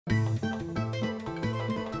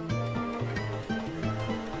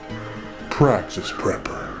Praxis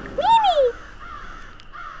Prepper.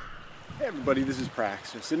 Hey everybody, this is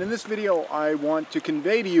Praxis, and in this video I want to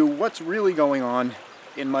convey to you what's really going on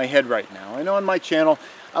in my head right now. I know on my channel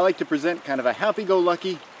I like to present kind of a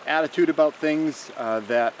happy-go-lucky attitude about things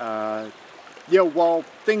while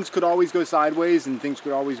things could always go sideways and things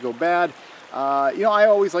could always go bad, I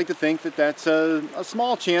always like to think that that's a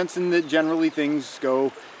small chance and that generally things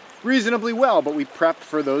go reasonably well, but we prep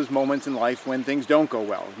for those moments in life when things don't go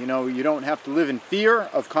well. You know, you don't have to live in fear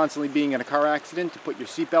of constantly being in a car accident to put your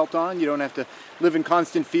seatbelt on. You don't have to live in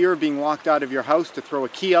constant fear of being locked out of your house to throw a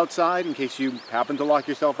key outside in case you happen to lock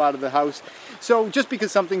yourself out of the house. So just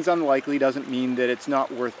because something's unlikely doesn't mean that it's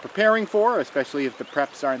not worth preparing for, especially if the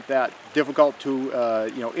preps aren't that difficult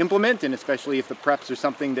to implement, and especially if the preps are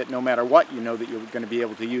something that no matter what, you know that you're going to be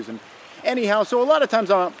able to use them. Anyhow, so a lot of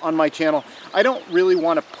times on my channel, I don't really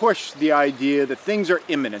want to push the idea that things are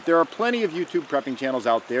imminent. There are plenty of YouTube prepping channels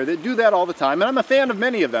out there that do that all the time, and I'm a fan of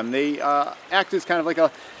many of them. They act as kind of like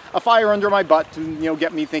a fire under my butt to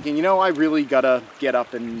get me thinking, I really gotta get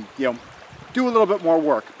up and do a little bit more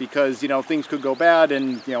work because things could go bad,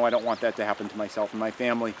 and I don't want that to happen to myself and my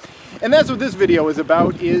family. And that's what this video is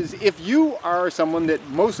about. Is if you are someone that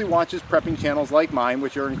mostly watches prepping channels like mine,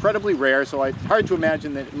 which are incredibly rare, so it's hard to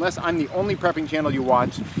imagine that unless I'm the only prepping channel you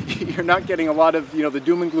watch, you're not getting a lot of the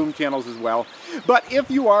doom and gloom channels as well. But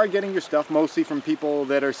if you are getting your stuff mostly from people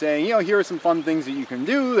that are saying, here are some fun things that you can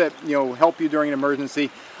do that help you during an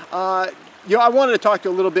emergency, I wanted to talk to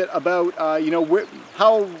you a little bit about,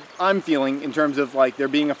 how I'm feeling in terms of there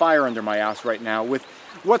being a fire under my ass right now with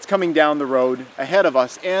what's coming down the road ahead of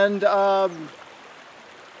us. And I'm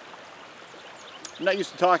not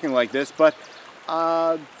used to talking like this, but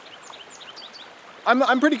I'm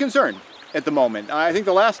pretty concerned at the moment. I think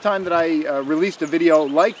the last time that I released a video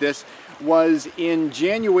like this was in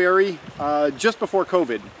January, just before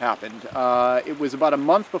COVID happened. It was about a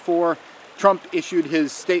month before Trump issued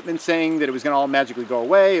his statement saying that it was going to all magically go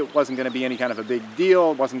away. It wasn't going to be any kind of a big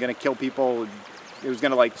deal. It wasn't going to kill people. It was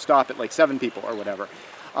going to stop at 7 people or whatever.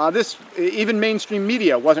 Even mainstream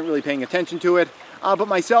media wasn't really paying attention to it. But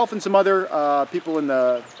myself and some other people in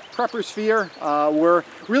the prepper sphere were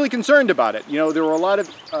really concerned about it. There were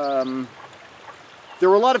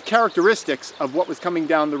a lot of characteristics of what was coming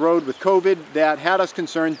down the road with COVID that had us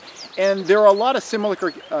concerned. And there are a lot of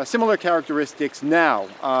similar characteristics now,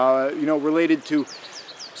 related to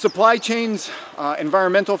supply chains,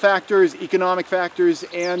 environmental factors, economic factors,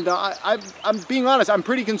 and I'm being honest, I'm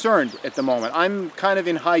pretty concerned at the moment. I'm kind of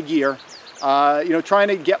in high gear, trying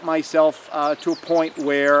to get myself to a point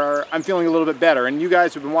where I'm feeling a little bit better. And you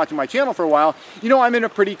guys who've been watching my channel for a while, I'm in a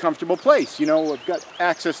pretty comfortable place. I've got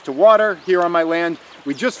access to water here on my land.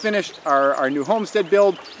 We just finished our new homestead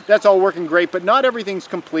build. That's all working great, but not everything's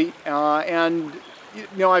complete. And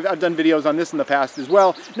I've done videos on this in the past as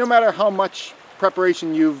well. No matter how much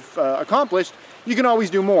preparation you've accomplished, you can always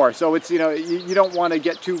do more. So it's, you don't want to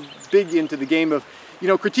get too big into the game of,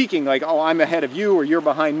 critiquing oh, I'm ahead of you or you're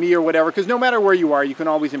behind me or whatever, because no matter where you are, you can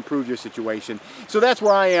always improve your situation. So that's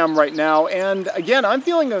where I am right now. And again, I'm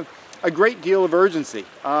feeling a great deal of urgency.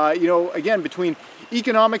 Again, between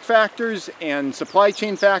economic factors and supply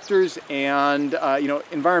chain factors and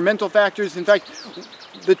environmental factors. In fact,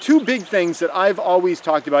 the two big things that I've always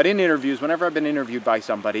talked about in interviews, whenever I've been interviewed by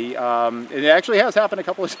somebody, it actually has happened a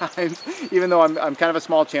couple of times, even though I'm kind of a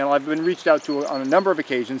small channel. I've been reached out to on a number of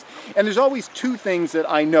occasions, and there's always two things that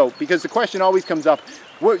I note, because the question always comes up,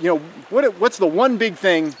 what's the one big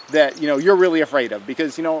thing that you're really afraid of?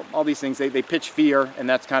 Because all these things, they pitch fear, and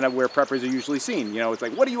that's kind of where preppers are usually seen. It's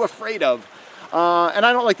like, what are you afraid of? And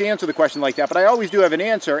I don't like to answer the question like that, but I always do have an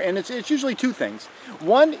answer, and it's usually two things.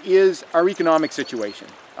 One is our economic situation,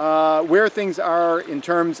 where things are in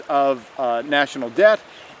terms of national debt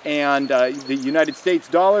and the United States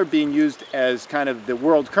dollar being used as kind of the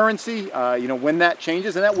world currency. When that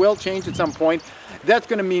changes, and that will change at some point, that's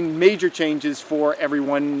going to mean major changes for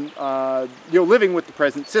everyone living with the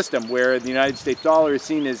present system, where the United States dollar is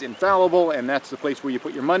seen as infallible, and that's the place where you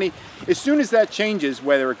put your money. As soon as that changes,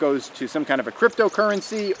 whether it goes to some kind of a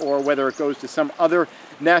cryptocurrency or whether it goes to some other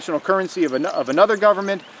national currency of another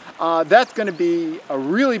government, that's going to be a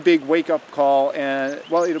really big wake-up call. And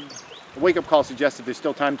well, a wake-up call suggests that there's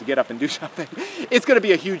still time to get up and do something. It's going to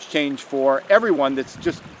be a huge change for everyone that's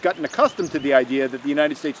just gotten accustomed to the idea that the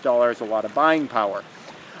United States dollar has a lot of buying power.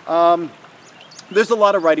 There's a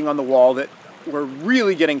lot of writing on the wall that we're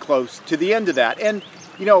really getting close to the end of that. And,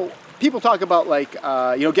 people talk about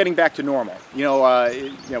getting back to normal.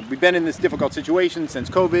 We've been in this difficult situation since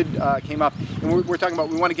COVID came up, and we're talking about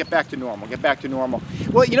we want to get back to normal,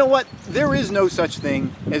 Well, you know what? There is no such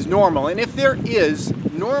thing as normal, and if there is,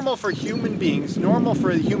 normal for human beings, normal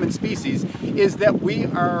for the human species, is that we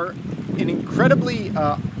are an incredibly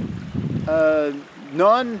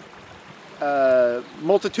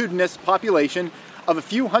non-multitudinous population of a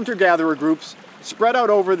few hunter-gatherer groups spread out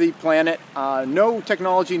over the planet, no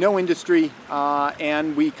technology, no industry,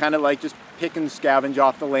 and we kind of like just pick and scavenge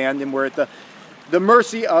off the land, and we're at the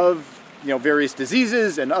mercy of various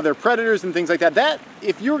diseases and other predators and things like that. That,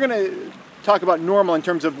 if you're going to talk about normal in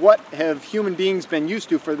terms of what have human beings been used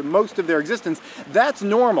to for the most of their existence, that's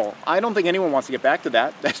normal. I don't think anyone wants to get back to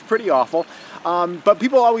that. That's pretty awful. But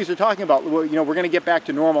people always are talking about, well, we're going to get back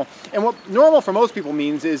to normal. And what normal for most people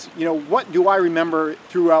means is, what do I remember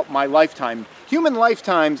throughout my lifetime? Human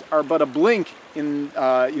lifetimes are but a blink in,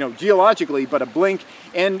 geologically, but a blink,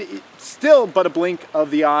 and still but a blink of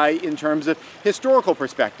the eye in terms of historical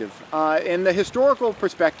perspective. And the historical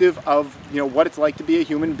perspective of, what it's like to be a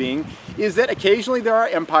human being is that occasionally there are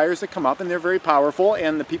empires that come up and they're very powerful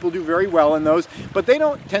and the people do very well in those, but they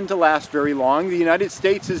don't tend to last very long. The United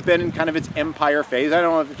States has been in kind of its empire phase. I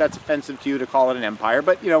don't know if that's offensive to you to call it an empire,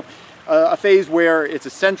 but, a phase where it's a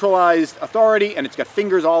centralized authority and it's got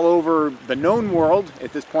fingers all over the known world.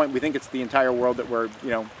 At this point, we think it's the entire world that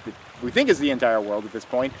we think is the entire world at this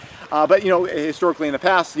point. But historically in the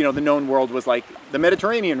past, the known world was like the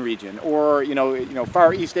Mediterranean region or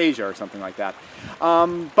Far East Asia or something like that.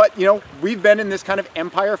 But we've been in this kind of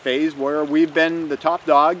empire phase where we've been the top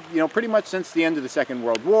dog, pretty much since the end of the Second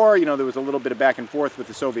World War. There was a little bit of back and forth with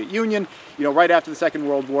the Soviet Union, right after the Second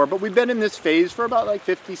World War. But we've been in this phase for about like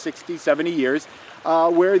 50, 60, 70 years,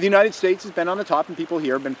 where the United States has been on the top and people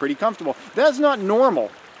here have been pretty comfortable. That's not normal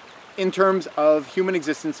in terms of human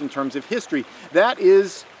existence, in terms of history. That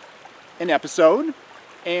is an episode,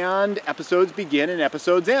 and episodes begin and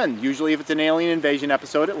episodes end. Usually if it's an alien invasion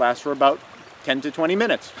episode, it lasts for about 10 to 20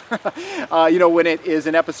 minutes. When it is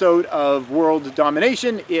an episode of world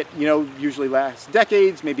domination, it, usually lasts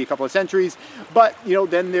decades, maybe a couple of centuries, but,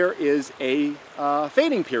 then there is a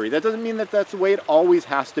fading period. That doesn't mean that that's the way it always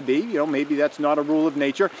has to be. Maybe that's not a rule of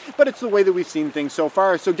nature, but it's the way that we've seen things so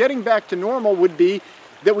far. So getting back to normal would be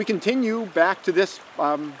that we continue back to this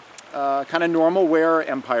kind of normal where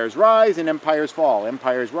empires rise and empires fall,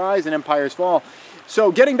 empires rise and empires fall.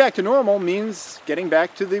 So getting back to normal means getting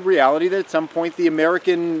back to the reality that at some point the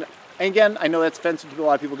American, and again, I know that's offensive to a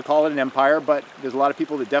lot of people to call it an empire, but there's a lot of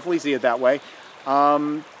people that definitely see it that way.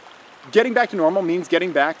 Getting back to normal means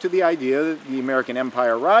getting back to the idea that the American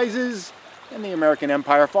empire rises and the American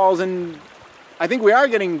empire falls, and I think we are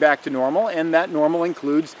getting back to normal, and that normal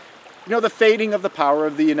includes the fading of the power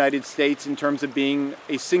of the United States in terms of being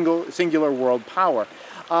a singular world power.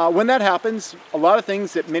 When that happens, a lot of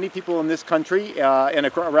things that many people in this country and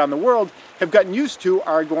around the world have gotten used to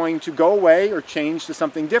are going to go away or change to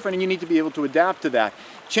something different, and you need to be able to adapt to that.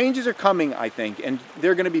 Changes are coming, I think, and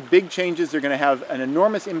they're going to be big changes. They're going to have an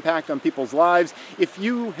enormous impact on people's lives. If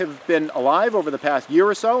you have been alive over the past year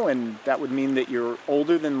or so, and that would mean that you're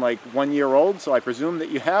older than like 1 year old, so I presume that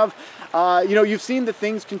you have, you've seen that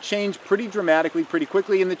things can change pretty dramatically, pretty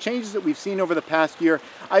quickly, and the changes that we've seen over the past year,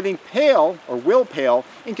 I think, pale or will pale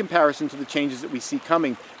in comparison to the changes that we see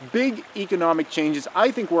coming. Big economic changes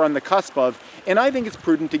I think we're on the cusp of, and I think it's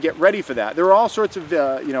prudent to get ready for that. There are all sorts of,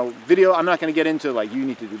 video. I'm not going to get into like, you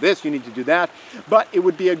need to do this, you need to do that, but it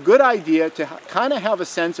would be a good idea to kind of have a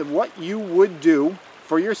sense of what you would do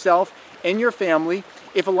for yourself and your family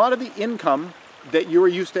if a lot of the income that you were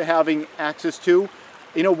used to having access to,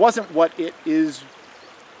 wasn't what it is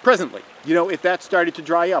presently. If that started to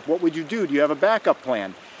dry up, what would you do? Do you have a backup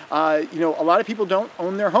plan? A lot of people don't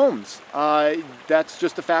own their homes. That's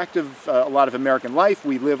just a fact of a lot of American life.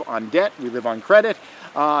 We live on debt, we live on credit.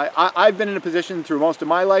 I've been in a position through most of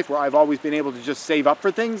my life where I've always been able to just save up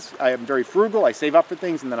for things. I am very frugal. I save up for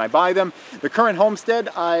things and then I buy them. The current homestead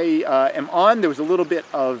I am on, there was a little bit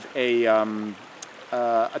of a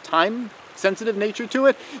time-sensitive nature to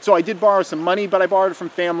it. So I did borrow some money, but I borrowed it from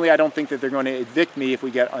family. I don't think that they're going to evict me if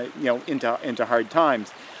we get into hard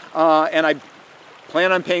times. And I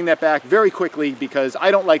plan on paying that back very quickly because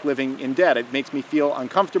I don't like living in debt. It makes me feel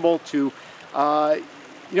uncomfortable to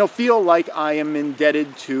feel like I am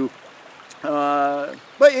indebted to, but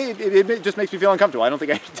it just makes me feel uncomfortable. I don't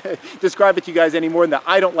think I can describe it to you guys any more than that.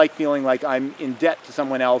 I don't like feeling like I'm in debt to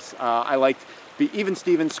someone else. I like to be even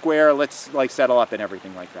Steven Square, let's like settle up and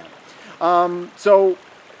everything like that. So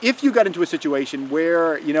if you got into a situation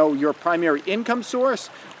where, your primary income source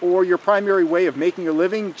or your primary way of making your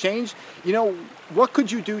living changed, what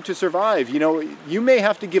could you do to survive? You may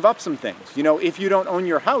have to give up some things. If you don't own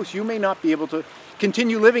your house, you may not be able to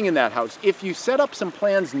continue living in that house. If you set up some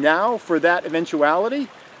plans now for that eventuality,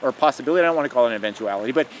 or possibility, I don't want to call it an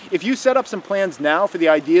eventuality, but if you set up some plans now for the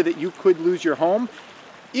idea that you could lose your home,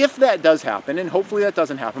 if that does happen, and hopefully that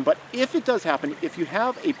doesn't happen, but if it does happen, if you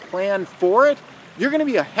have a plan for it, you're going to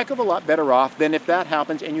be a heck of a lot better off than if that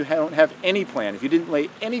happens and you don't have any plan, if you didn't lay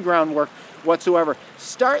any groundwork whatsoever.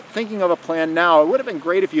 Start thinking of a plan now. It would have been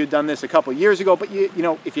great if you had done this a couple years ago, but you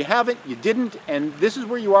know, if you haven't, you didn't, and this is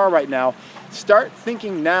where you are right now. Start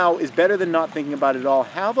thinking now is better than not thinking about it at all.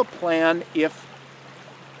 Have a plan if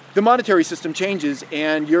the monetary system changes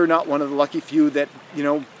and you're not one of the lucky few that, you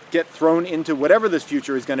know, get thrown into whatever this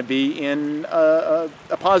future is going to be in a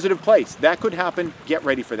positive place. That could happen. Get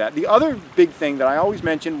ready for that. The other big thing that I always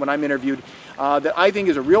mention when I'm interviewed that I think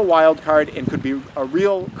is a real wild card and could be a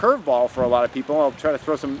real curveball for a lot of people, I'll try to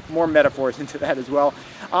throw some more metaphors into that as well,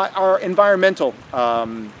 are environmental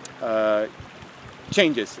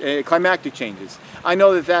changes, climactic changes. I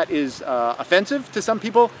know that that is offensive to some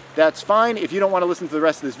people. That's fine. If you don't want to listen to the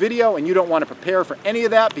rest of this video and you don't want to prepare for any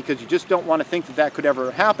of that because you just don't want to think that that could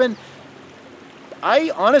ever happen,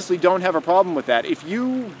 I honestly don't have a problem with that. If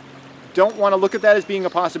you don't want to look at that as being a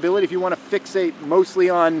possibility, if you want to fixate mostly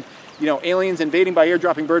on, you know, aliens invading by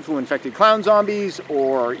airdropping bird flu infected clown zombies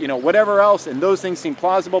or, you know, whatever else, and those things seem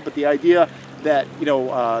plausible, but the idea that, you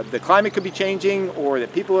know, the climate could be changing or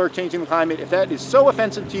that people are changing the climate, if that is so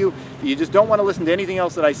offensive to you that you just don't want to listen to anything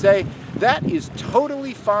else that I say, that is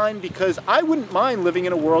totally fine, because I wouldn't mind living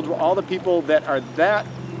in a world where all the people that are that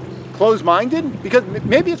closed-minded, because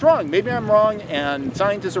maybe it's wrong, maybe I'm wrong and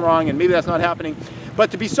scientists are wrong and maybe that's not happening,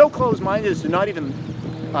 but to be so closed-minded as to not even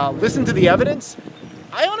listen to the evidence,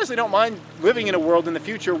 I honestly don't mind living in a world in the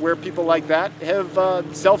future where people like that have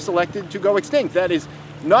self-selected to go extinct. That is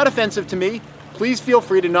not offensive to me. Please feel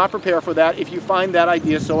free to not prepare for that if you find that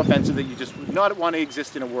idea so offensive that you just would not want to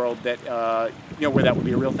exist in a world that, you know, where that would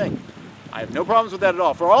be a real thing. I have no problems with that at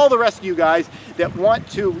all. For all the rest of you guys that want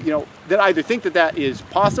to, you know, that either think that that is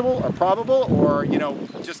possible or probable or, you know,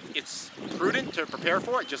 just it's prudent to prepare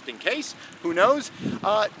for it just in case, who knows,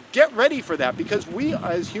 get ready for that, because we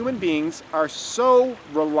as human beings are so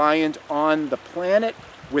reliant on the planet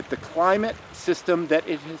with the climate system that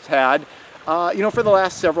it has had, you know, for the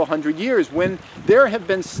last several hundred years. When there have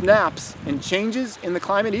been snaps and changes in the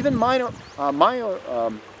climate, even minor,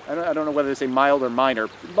 I don't know whether to say mild or minor,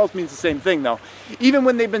 it both means the same thing though. Even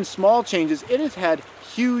when they've been small changes, it has had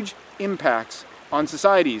huge impacts on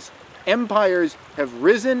societies. Empires have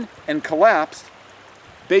risen and collapsed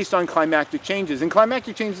based on climactic changes. And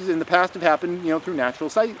climactic changes in the past have happened, you know, through natural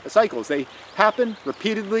cycles. They happen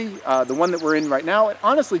repeatedly. The one that we're in right now, it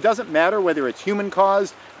honestly doesn't matter whether it's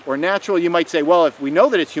human-caused or natural. You might say, well, if we know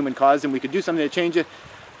that it's human-caused and we could do something to change it,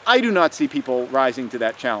 I do not see people rising to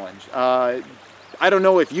that challenge. I don't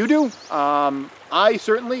know if you do. I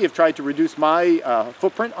certainly have tried to reduce my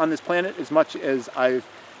footprint on this planet as much as I've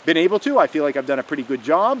been able to. I feel like I've done a pretty good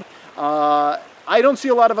job. I don't see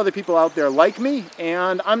a lot of other people out there like me,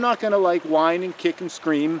 and I'm not going to like whine and kick and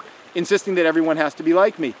scream, insisting that everyone has to be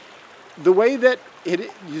like me. The way that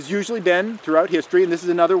it has usually been throughout history, and this is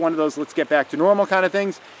another one of those let's get back to normal kind of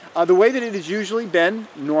things, the way that it has usually been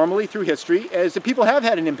normally through history is that people have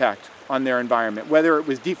had an impact on their environment, whether it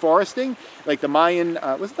was deforesting, like the Mayan,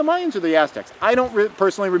 was it the Mayans or the Aztecs? I don't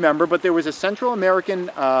personally remember, but there was a Central American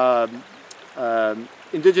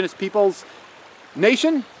indigenous peoples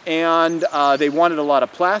nation, and they wanted a lot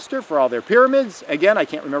of plaster for all their pyramids. Again, I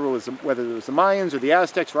can't remember whether it was the Mayans or the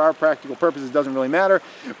Aztecs. For our practical purposes, it doesn't really matter.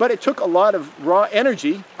 But it took a lot of raw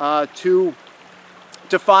energy to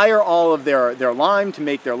fire all of their lime, to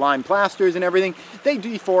make their lime plasters and everything. They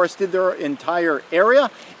deforested their entire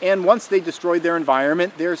area, and once they destroyed their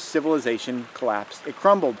environment, their civilization collapsed. It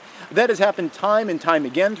crumbled. That has happened time and time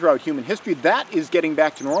again throughout human history. That is getting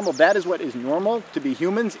back to normal. That is what is normal to be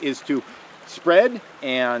humans, is to spread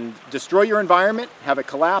and destroy your environment, have it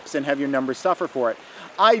collapse, and have your numbers suffer for it.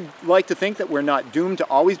 I like to think that we're not doomed to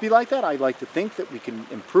always be like that. I like to think that we can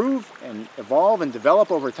improve and evolve and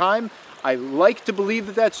develop over time. I like to believe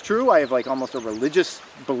that that's true. I have like almost a religious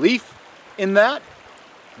belief in that,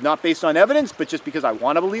 not based on evidence, but just because I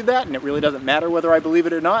want to believe that, and it really doesn't matter whether I believe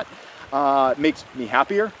it or not. It makes me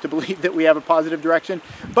happier to believe that we have a positive direction.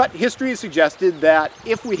 But history has suggested that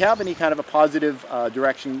if we have any kind of a positive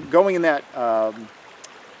direction going in that,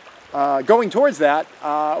 going towards that,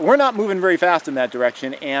 we're not moving very fast in that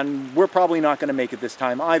direction, and we're probably not going to make it this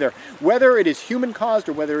time either. Whether it is human-caused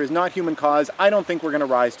or whether it is not human-caused, I don't think we're going to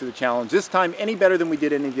rise to the challenge this time any better than we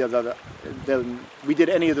did any of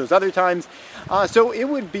those other times. So it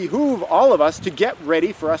would behoove all of us to get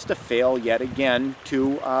ready for us to fail yet again,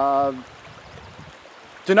 to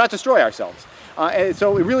not destroy ourselves.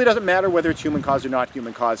 So it really doesn't matter whether it's human-caused or not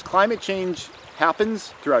human-caused. Climate change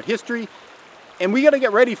happens throughout history. And we got to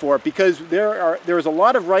get ready for it, because there is a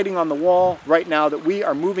lot of writing on the wall right now that we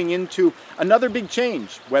are moving into another big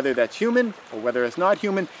change, whether that's human or whether it's not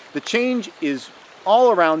human. The change is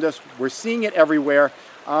all around us. We're seeing it everywhere.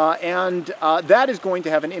 And that is going to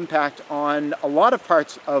have an impact on a lot of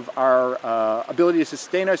parts of our ability to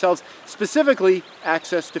sustain ourselves, specifically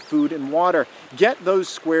access to food and water. Get those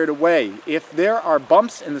squared away. If there are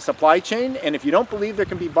bumps in the supply chain, and if you don't believe there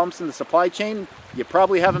can be bumps in the supply chain, you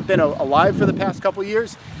probably haven't been alive for the past couple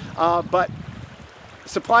years. But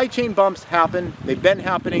supply chain bumps happen. They've been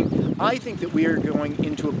happening. I think that we are going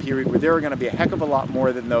into a period where there are going to be a heck of a lot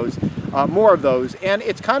more than those, more of those. And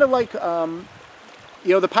it's kind of like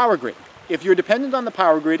the power grid. If you're dependent on the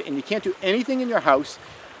power grid and you can't do anything in your house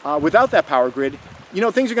without that power grid,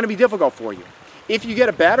 things are going to be difficult for you. If you get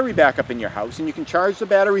a battery backup in your house and you can charge the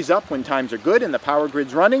batteries up when times are good and the power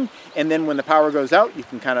grid's running, and then when the power goes out, you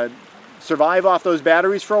can kind of survive off those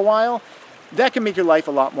batteries for a while, that can make your life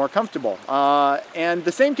a lot more comfortable. And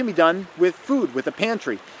the same can be done with food, with a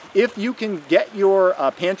pantry. If you can get your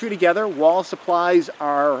pantry together while supplies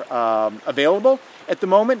are available at the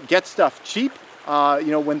moment, get stuff cheap,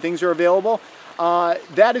 when things are available,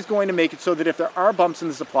 that is going to make it so that if there are bumps in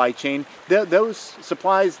the supply chain, those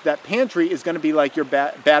supplies, that pantry is going to be like your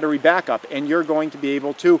battery backup, and you're going to be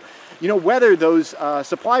able to, weather those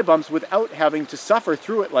supply bumps without having to suffer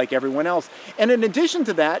through it like everyone else. And in addition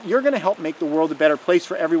to that, you're going to help make the world a better place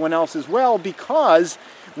for everyone else as well, because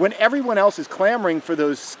when everyone else is clamoring for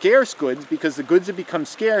those scarce goods, because the goods have become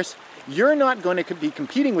scarce, you're not going to be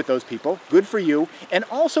competing with those people. Good for you, and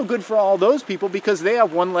also good for all those people, because they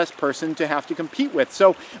have one less person to have to compete with.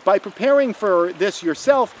 So by preparing for this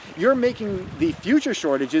yourself, you're making the future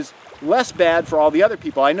shortages less bad for all the other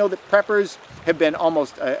people. I know that preppers have been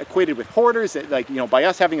almost equated with hoarders, that, by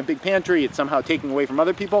us having a big pantry, it's somehow taking away from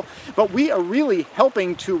other people. But we are really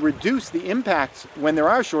helping to reduce the impacts when there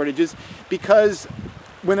are shortages, because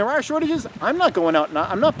when there are shortages, I'm not going out and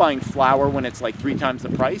I'm not buying flour when it's like 3 times the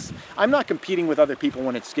price. I'm not competing with other people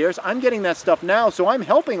when it's scarce. I'm getting that stuff now, so I'm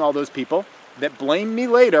helping all those people that blame me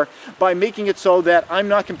later by making it so that I'm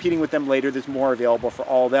not competing with them later. There's more available for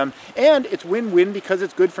all of them. And it's win-win, because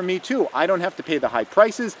it's good for me too. I don't have to pay the high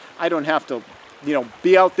prices. I don't have to,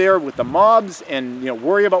 be out there with the mobs and,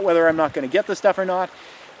 worry about whether I'm not going to get the stuff or not.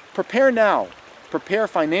 Prepare now. Prepare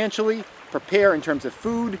financially. Prepare in terms of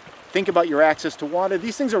food. Think about your access to water.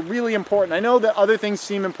 These things are really important. I know that other things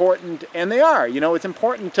seem important, and they are. It's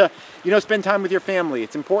important to, spend time with your family.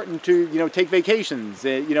 It's important to, take vacations, so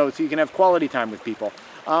you can have quality time with people.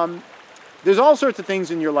 There's all sorts of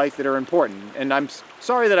things in your life that are important, and I'm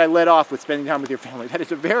sorry that I led off with spending time with your family. That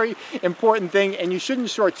is a very important thing, and you shouldn't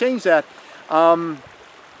shortchange that.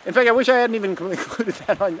 In fact, I wish I hadn't even included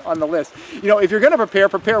that on the list. If you're going to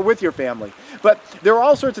prepare with your family. But there are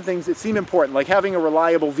all sorts of things that seem important, like having a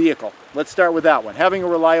reliable vehicle. Let's start with that one. Having a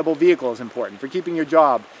reliable vehicle is important for keeping your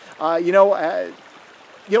job. You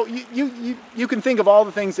can think of all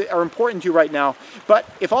the things that are important to you right now, but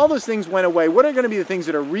if all those things went away, what are going to be the things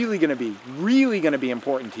that are really going to be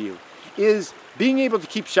important to you? Is being able to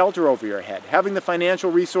keep shelter over your head, having the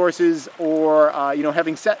financial resources, or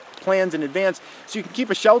having set plans in advance so you can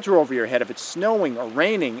keep a shelter over your head if it's snowing or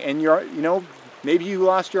raining and maybe you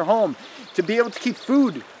lost your home, to be able to keep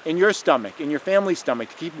food in your stomach, in your family's stomach,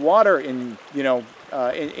 to keep water in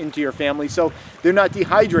into your family so they're not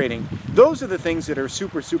dehydrating. Those are the things that are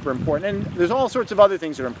super, super important. And there's all sorts of other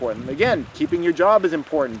things that are important. Again, keeping your job is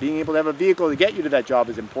important. Being able to have a vehicle to get you to that job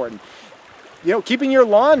is important. Keeping your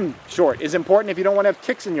lawn short is important if you don't want to have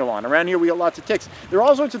ticks in your lawn. Around here we got lots of ticks. There are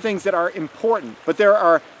all sorts of things that are important, but there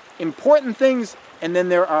are important things, and then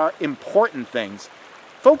there are important things.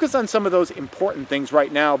 Focus on some of those important things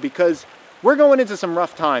right now, because we're going into some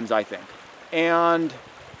rough times, I think. And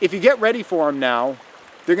if you get ready for them now,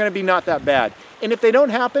 they're going to be not that bad. And if they don't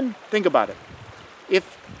happen, think about it.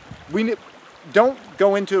 If we don't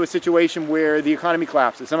go into a situation where the economy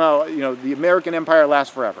collapses, somehow, the American empire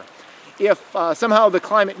lasts forever. If somehow the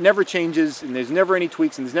climate never changes and there's never any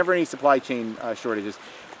tweaks and there's never any supply chain shortages,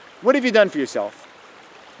 what have you done for yourself?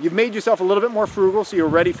 You've made yourself a little bit more frugal, so you're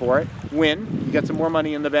ready for it. Win. You got some more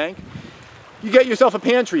money in the bank. You get yourself a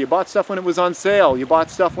pantry. You bought stuff when it was on sale. You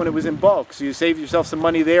bought stuff when it was in bulk. So you saved yourself some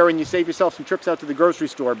money there, and you save yourself some trips out to the grocery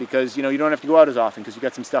store because, you don't have to go out as often because you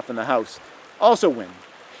got some stuff in the house. Also win.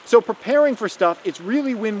 So preparing for stuff, it's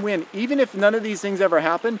really win-win. Even if none of these things ever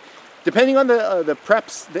happen, depending on the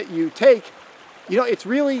preps that you take, it's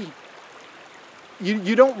really,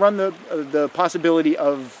 you don't run the possibility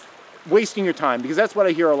of wasting your time, because that's what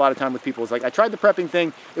I hear a lot of time with people. It's like, I tried the prepping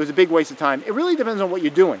thing, it was a big waste of time. It really depends on what you're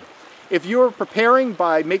doing. If you're preparing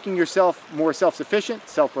by making yourself more self-sufficient,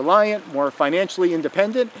 self-reliant, more financially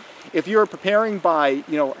independent, if you're preparing by,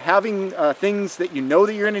 having things that you know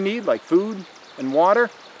that you're going to need, like food and water,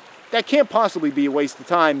 that can't possibly be a waste of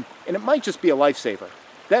time, and it might just be a lifesaver.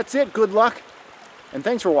 That's it, good luck, and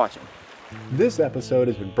thanks for watching. This episode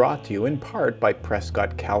has been brought to you in part by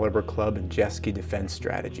Prescott Caliber Club and Jeske Defense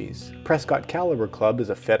Strategies. Prescott Caliber Club is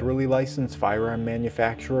a federally licensed firearm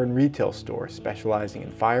manufacturer and retail store specializing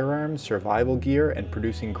in firearms, survival gear, and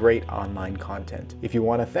producing great online content. If you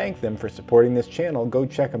want to thank them for supporting this channel, go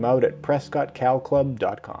check them out at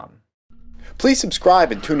PrescottCalClub.com. Please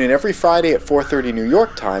subscribe and tune in every Friday at 4:30 New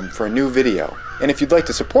York time for a new video. And if you'd like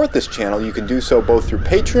to support this channel, you can do so both through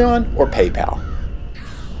Patreon or PayPal.